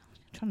 Yeah,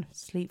 I'm trying to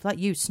sleep, like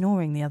you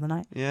snoring the other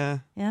night. Yeah.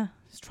 Yeah,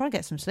 just try to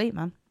get some sleep,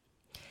 man.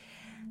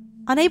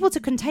 Unable to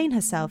contain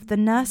herself, the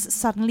nurse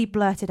suddenly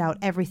blurted out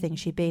everything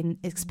she'd been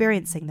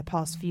experiencing the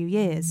past few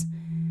years.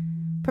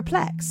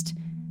 Perplexed,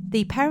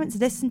 the parents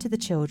listened to the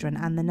children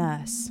and the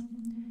nurse.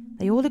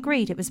 They all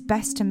agreed it was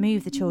best to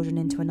move the children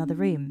into another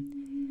room.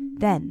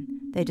 Then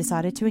they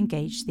decided to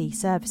engage the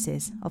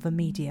services of a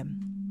medium.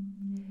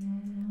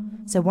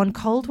 So one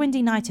cold,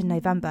 windy night in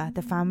November,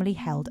 the family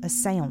held a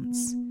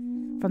séance.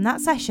 From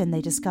that session,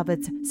 they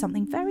discovered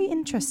something very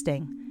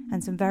interesting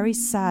and some very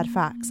sad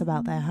facts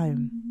about their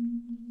home.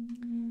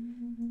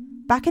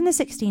 Back in the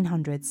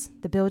 1600s,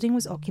 the building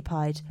was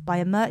occupied by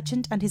a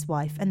merchant and his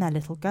wife and their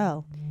little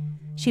girl.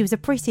 She was a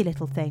pretty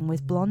little thing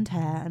with blonde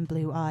hair and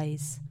blue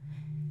eyes.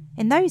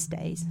 In those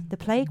days, the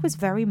plague was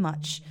very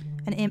much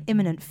an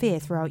imminent fear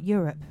throughout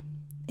Europe.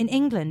 In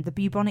England, the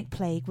bubonic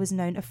plague was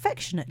known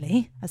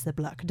affectionately as the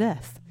Black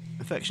Death.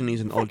 Affectionately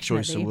is an odd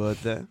choice of word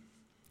there.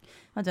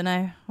 I don't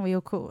know. We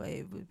all call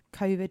it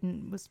COVID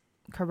and was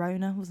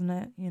Corona, wasn't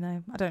it? You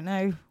know, I don't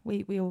know.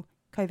 We all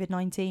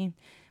COVID-19.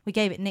 We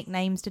gave it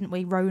nicknames, didn't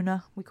we?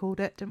 Rona, we called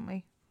it, didn't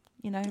we?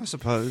 You know, I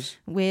suppose.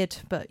 Weird,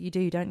 but you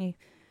do, don't you?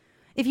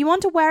 If you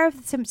want aware of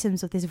the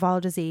symptoms of this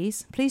vile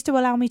disease, please do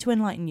allow me to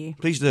enlighten you.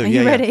 Please do. Are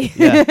you ready?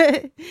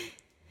 Yeah.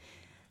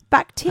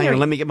 Bacteria. Hang on,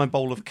 let me get my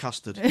bowl of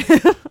custard.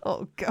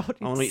 Oh God!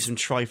 I want to eat some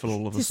trifle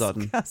all of a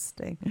sudden.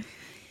 Disgusting.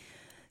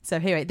 So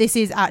here, this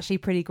is actually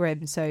pretty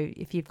grim. So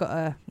if you've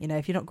got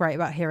if you're not great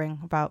about hearing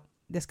about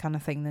this kind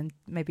of thing, then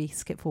maybe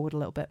skip forward a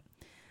little bit.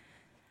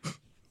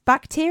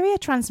 Bacteria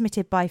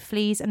transmitted by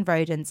fleas and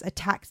rodents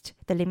attacked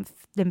the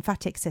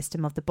lymphatic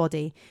system of the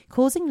body,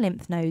 causing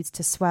lymph nodes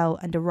to swell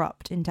and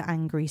erupt into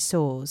angry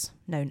sores,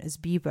 known as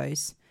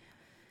buboes.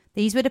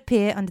 These would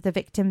appear under the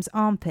victim's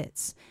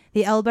armpits,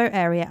 the elbow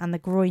area and the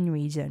groin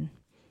region.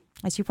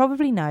 As you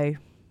probably know,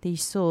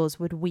 these sores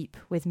would weep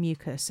with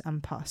mucus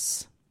and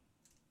pus.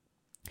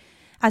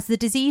 As the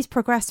disease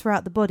progressed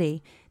throughout the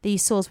body,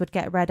 these sores would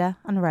get redder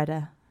and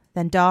redder,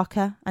 then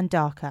darker and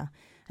darker,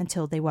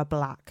 until they were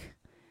black.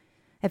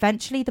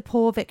 Eventually, the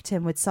poor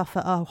victim would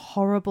suffer a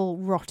horrible,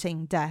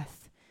 rotting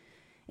death.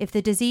 If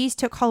the disease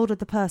took hold of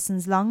the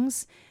person's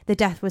lungs, the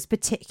death was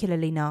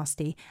particularly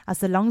nasty, as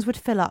the lungs would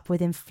fill up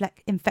with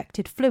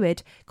infected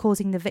fluid,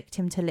 causing the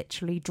victim to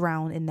literally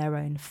drown in their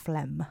own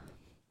phlegm.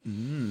 Told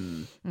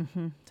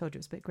you it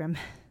was a bit grim.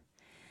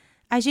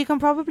 As you can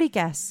probably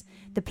guess,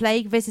 the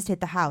plague visited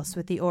the house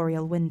with the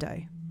oriel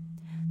window.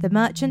 The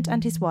merchant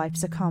and his wife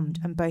succumbed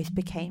and both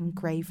became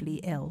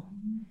gravely ill.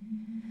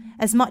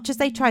 As much as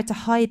they tried to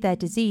hide their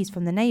disease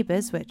from the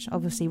neighbours, which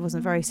obviously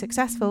wasn't very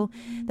successful,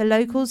 the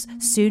locals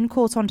soon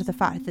caught on to the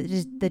fact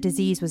that the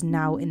disease was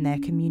now in their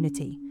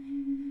community.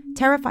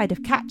 Terrified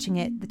of catching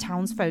it, the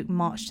townsfolk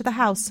marched to the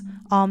house,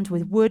 armed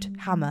with wood,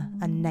 hammer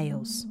and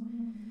nails.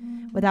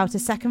 Without a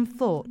second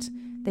thought,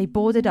 they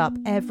boarded up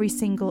every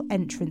single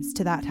entrance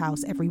to that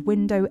house, every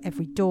window,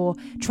 every door,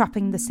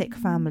 trapping the sick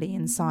family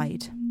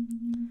inside.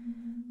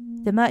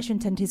 The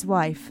merchant and his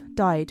wife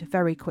died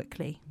very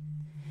quickly.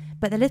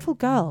 But the little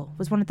girl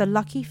was one of the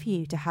lucky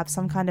few to have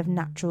some kind of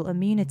natural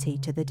immunity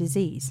to the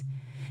disease.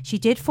 She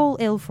did fall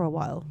ill for a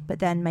while, but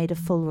then made a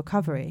full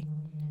recovery.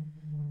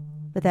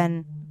 But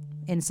then,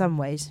 in some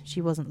ways,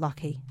 she wasn't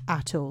lucky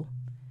at all.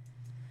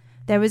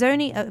 There was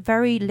only a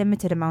very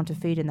limited amount of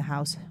food in the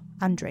house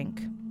and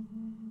drink.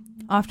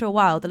 After a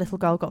while, the little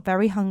girl got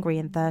very hungry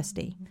and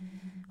thirsty.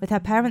 With her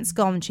parents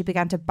gone, she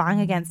began to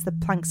bang against the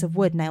planks of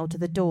wood nailed to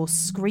the door,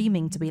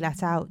 screaming to be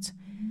let out.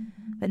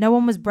 But no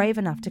one was brave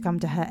enough to come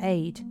to her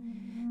aid.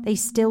 They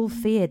still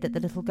feared that the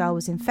little girl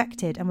was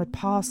infected and would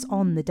pass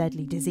on the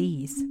deadly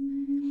disease.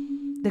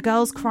 The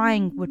girl's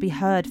crying would be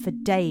heard for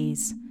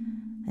days,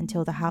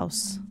 until the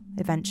house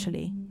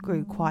eventually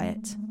grew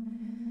quiet.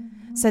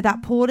 So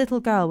that poor little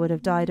girl would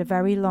have died a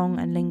very long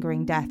and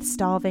lingering death,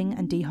 starving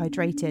and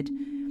dehydrated.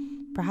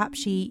 Perhaps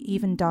she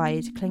even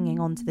died clinging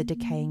on to the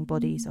decaying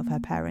bodies of her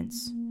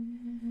parents.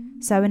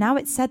 So now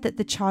it's said that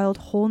the child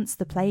haunts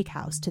the plague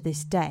house to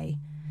this day.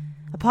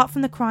 Apart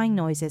from the crying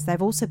noises, there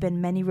have also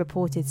been many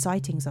reported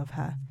sightings of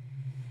her.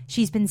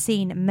 She's been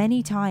seen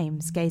many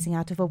times gazing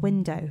out of a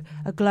window,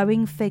 a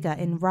glowing figure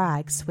in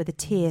rags with a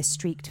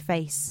tear-streaked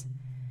face.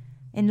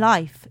 In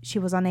life, she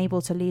was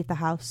unable to leave the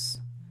house,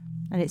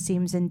 and it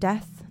seems in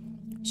death,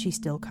 she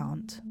still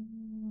can't.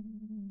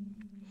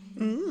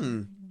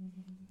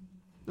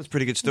 That's a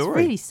pretty good story. It's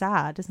really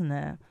sad, isn't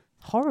it?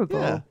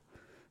 Horrible.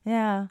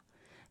 Yeah.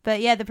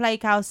 But yeah, the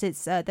plague house,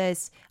 it's I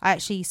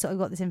actually sort of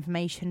got this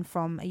information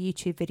from a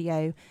YouTube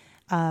video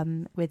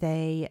with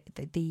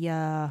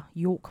the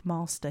York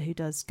master who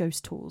does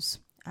ghost tours.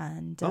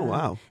 And oh,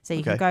 wow. So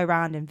you can go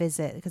around and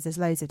visit, because there's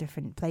loads of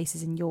different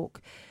places in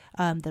York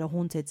that are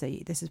haunted. So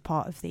this is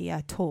part of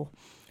the tour.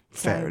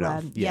 Fair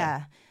enough.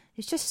 Yeah.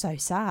 It's just so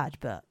sad.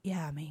 But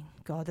yeah, I mean,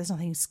 God, there's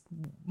nothing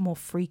more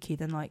freaky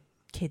than like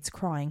kids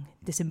crying,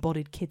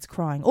 disembodied kids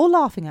crying, or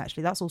laughing.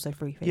 Actually, that's also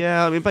freaky.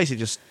 Yeah, I mean, basically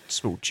just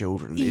small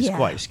children. It's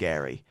quite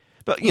scary.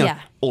 But, you know,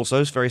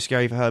 also it's very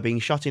scary for her being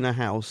shut in a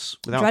house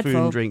without food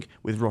and drink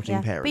with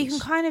rotting parents. But you can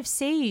kind of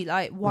see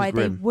like why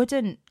they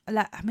wouldn't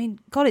I mean,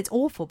 God, it's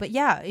awful. But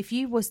yeah, if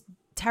you was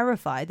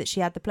terrified that she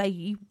had the plague,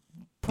 you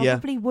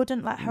probably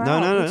wouldn't let her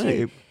out.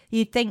 No.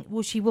 You'd think,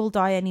 well, she will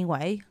die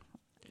anyway,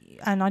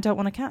 and I don't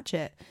want to catch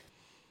it.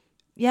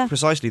 Yeah.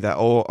 Precisely that.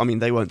 Or, I mean,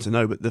 they weren't to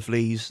know, but the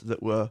fleas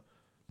that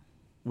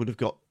would have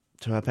got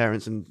to her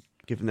parents and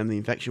given them the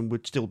infection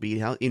would still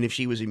be out. And if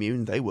she was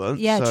immune, they weren't.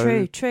 Yeah,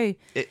 so true.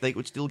 They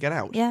would still get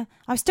out. Yeah.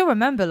 I still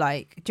remember,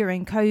 like,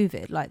 during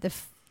COVID, like, the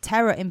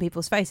terror in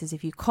people's faces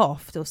if you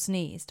coughed or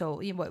sneezed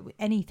or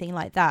anything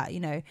like that,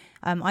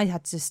 I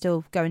had to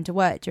still go into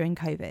work during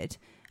COVID.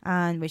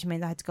 And which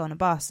means I had to go on a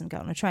bus and get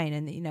on a train,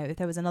 and if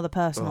there was another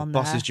person on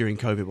there. Buses during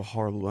COVID were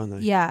horrible, weren't they?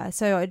 Yeah,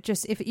 so I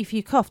just if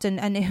you coughed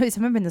and it was, I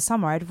remember in the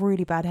summer I had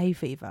really bad hay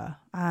fever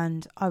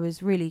and I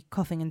was really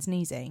coughing and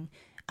sneezing,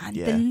 and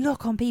the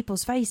look on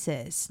people's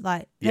faces,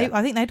 like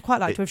I think they'd quite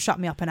like to have shut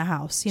me up in a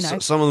house,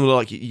 Some of them were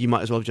like, you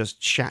might as well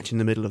just chat in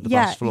the middle of the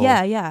bus floor.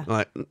 Yeah.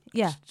 Like,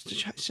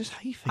 it's just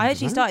hay fever. I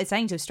actually started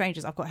saying to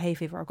strangers, I've got hay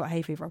fever,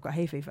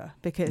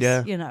 because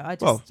I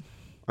just.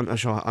 I'm not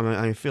sure.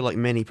 I feel like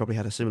many probably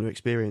had a similar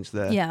experience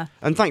there. Yeah.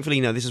 And thankfully,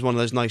 this is one of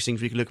those nice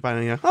things we can look back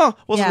and go,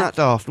 wasn't that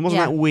daft? And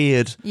wasn't that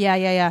weird?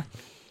 Yeah.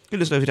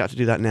 Goodness knows we'd have to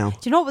do that now. Do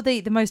you know what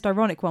the most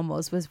ironic one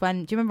was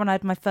when, do you remember when I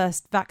had my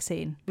first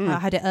vaccine? I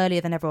had it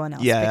earlier than everyone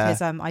else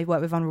because I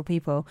work with vulnerable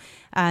people,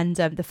 and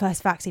the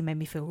first vaccine made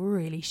me feel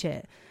really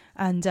shit.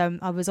 And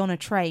I was on a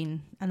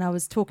train and I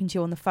was talking to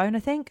you on the phone, I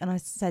think, and I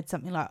said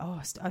something like,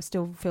 I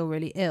still feel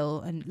really ill,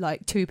 and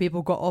like 2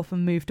 people got off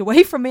and moved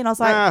away from me, and I was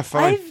like,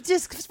 fine. I've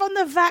just from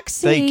the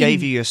vaccine. They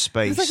gave you your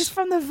space. I was like, it's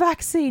from the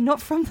vaccine,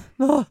 not from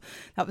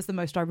that was the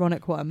most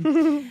ironic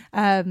one.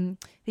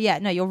 But yeah,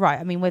 no, you're right.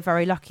 I mean, we're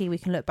very lucky. We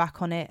can look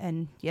back on it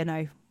and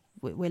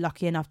we're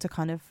lucky enough to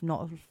kind of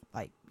not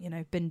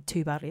have been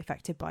too badly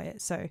affected by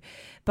it. So,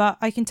 but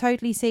I can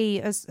totally see,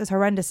 as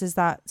horrendous as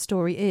that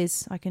story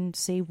is, I can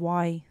see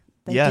why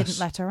they didn't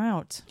let her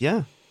out.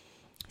 Yeah.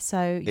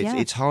 So,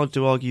 it's hard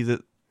to argue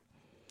that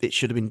it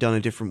should have been done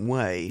a different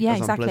way,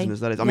 as unpleasant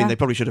as that is. I mean, they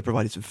probably should have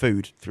provided some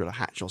food through a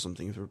hatch or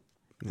something.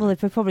 Well,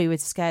 they probably were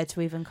scared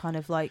to even kind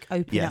of like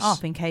open it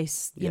up in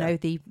case,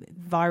 the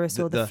virus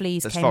or the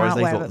fleas came out. As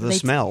far as they thought, the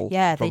smell.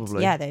 Yeah,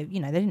 probably. they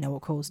didn't know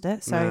what caused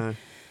it. So,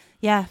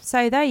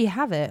 so there you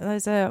have it.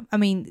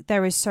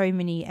 There is so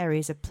many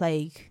areas of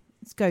plague,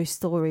 ghost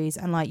stories,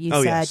 and like you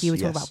said, you were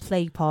talking about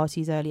plague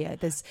parties earlier.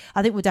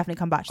 I think we'll definitely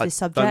come back to this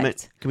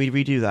subject. Can we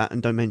redo that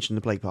and don't mention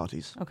the plague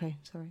parties? Okay,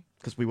 sorry.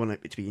 Because we want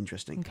it to be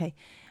interesting. Okay.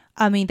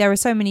 I mean, there are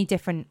so many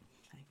different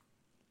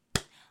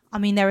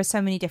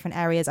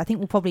areas. I think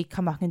we'll probably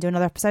come back and do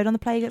another episode on the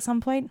plague at some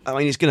point. I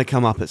mean, it's going to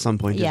come up at some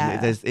point,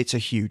 isn't it? It's a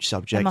huge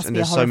subject, and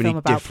there's so many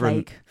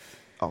different. Plague.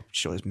 Oh,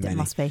 sure, there's many. There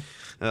must be.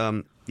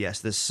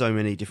 Yes, there's so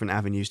many different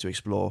avenues to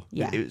explore.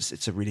 Yeah.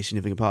 It's a really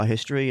significant part of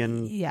history,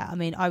 and I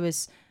mean, I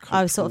was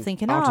sort of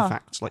thinking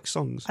artifacts like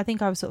songs. I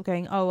think I was sort of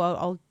going,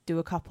 I'll do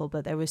a couple,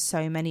 but there was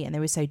so many and they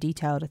were so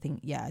detailed. I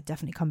think,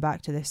 definitely come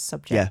back to this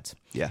subject.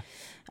 Yeah.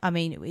 I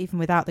mean, even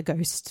without the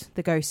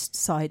ghost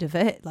side of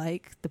it,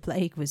 like the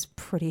plague was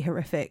pretty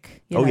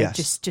horrific.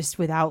 Yes. Just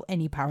without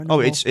any paranormal.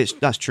 Oh,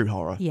 that's true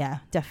horror. Yeah,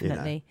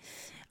 definitely.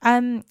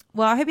 Well,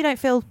 I hope you don't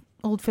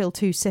feel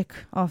too sick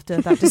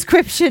after that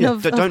description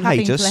of don't having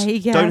hate us.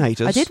 plague. Yeah. Don't hate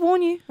us. I did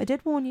warn you.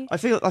 I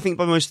think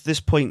by this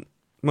point,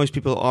 most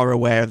people are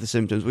aware of the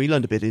symptoms. We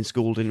learned a bit in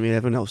school, didn't we?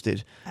 Everyone else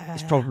did.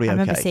 It's probably okay. I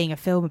remember seeing a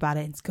film about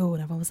it in school,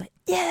 and everyone was like,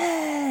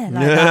 "Yeah,"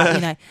 like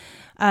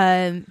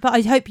that, But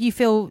I hope you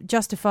feel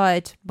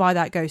justified by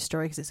that ghost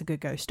story, because it's a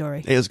good ghost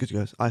story. It was a good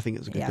ghost. I think it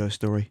was a good ghost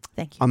story.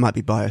 Thank you. I might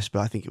be biased,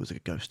 but I think it was a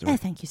good ghost story. Oh,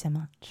 thank you so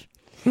much.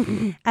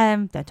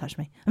 Don't touch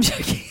me. I'm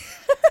joking.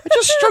 I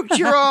just stroked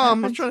your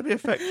arm. I'm trying to be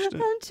affectionate.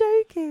 I'm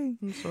joking.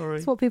 I'm sorry.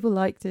 It's what people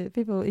like to.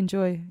 People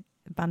enjoy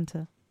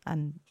banter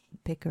and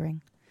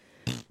bickering.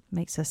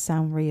 Makes us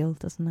sound real,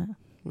 doesn't it?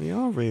 We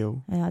are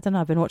real. Yeah, I don't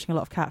know. I've been watching a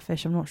lot of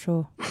Catfish. I'm not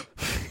sure.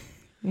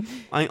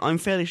 I'm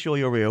fairly sure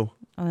you're real.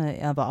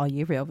 Yeah, but are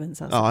you real, Vince?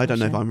 That's I the don't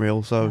know if question. I'm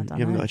real, so I you don't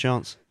haven't know. got a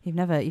chance. You've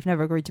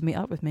never agreed to meet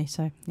up with me,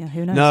 so yeah,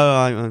 who knows?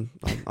 No,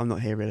 I'm not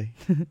here really.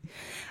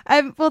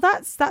 Well,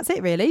 that's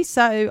it really.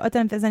 So I don't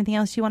know if there's anything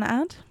else you want to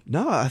add.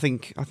 No, I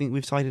think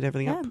we've tidied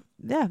everything up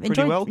Yeah.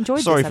 pretty well. Enjoyed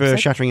Sorry this for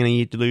episode. shattering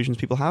any delusions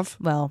people have.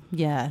 Well,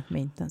 yeah. I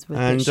mean, that's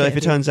really And if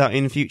it turns out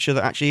in future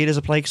that actually it is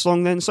a plague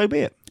song, then so be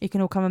it. you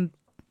can all come and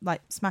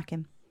like smack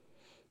him.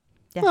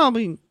 Yeah. Well, I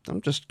mean,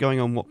 I'm just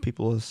going on what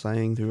people are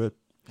saying who are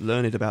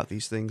learned about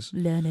these things.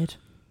 Learned.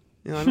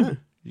 Yeah, I know.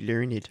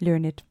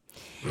 Learned.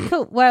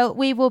 Cool. Well,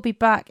 we will be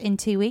back in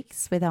 2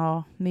 weeks with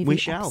our movie We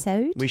shall.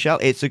 episode. We shall.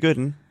 It's a good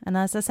one. And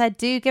as I said,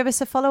 do give us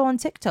a follow on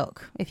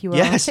TikTok if you are on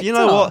Yes, TikTok. you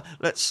know what?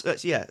 Let's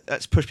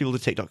push people to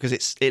TikTok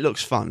because it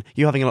looks fun.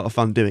 You're having a lot of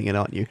fun doing it,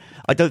 aren't you?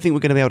 I don't think we're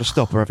going to be able to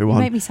stop her, everyone.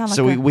 You make me sound like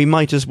so we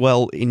might as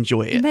well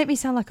enjoy You it. make me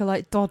sound like a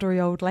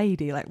doddery old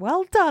lady. Like,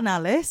 well done,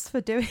 Alice, for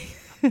doing.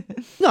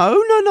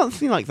 No,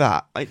 nothing like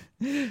that.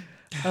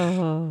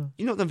 Oh,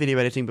 You've not done video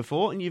editing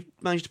before, and you've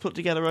managed to put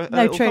together a No,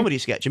 little true. comedy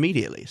sketch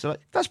immediately. So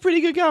that's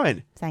pretty good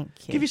going. thank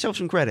you. Give yourself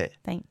some credit.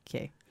 Thank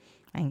you,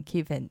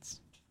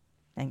 Vince.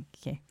 Thank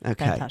you.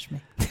 Okay. Don't touch me.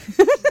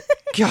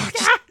 God.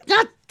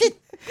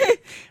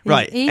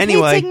 Right. He's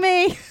Anyway. hitting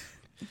me.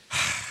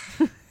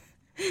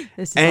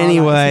 This is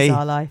Anyway.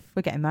 our life.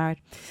 We're getting married.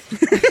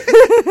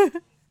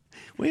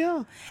 We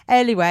are.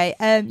 Anyway,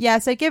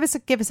 so give us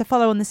a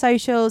follow on the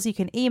socials. You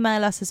can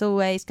email us as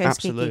always,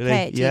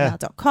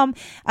 ghostgeekuk@gmail.com.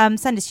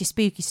 Send us your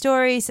spooky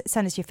stories,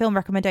 send us your film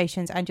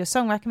recommendations and your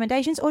song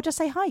recommendations, or just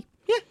say hi.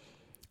 Yeah.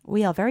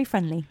 We are very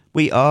friendly.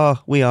 We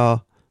are. We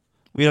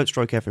don't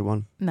stroke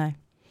everyone. No,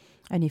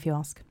 only if you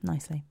ask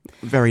nicely.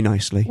 Very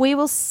nicely. We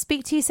will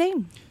speak to you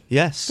soon.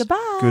 Yes.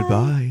 Goodbye.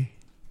 Goodbye.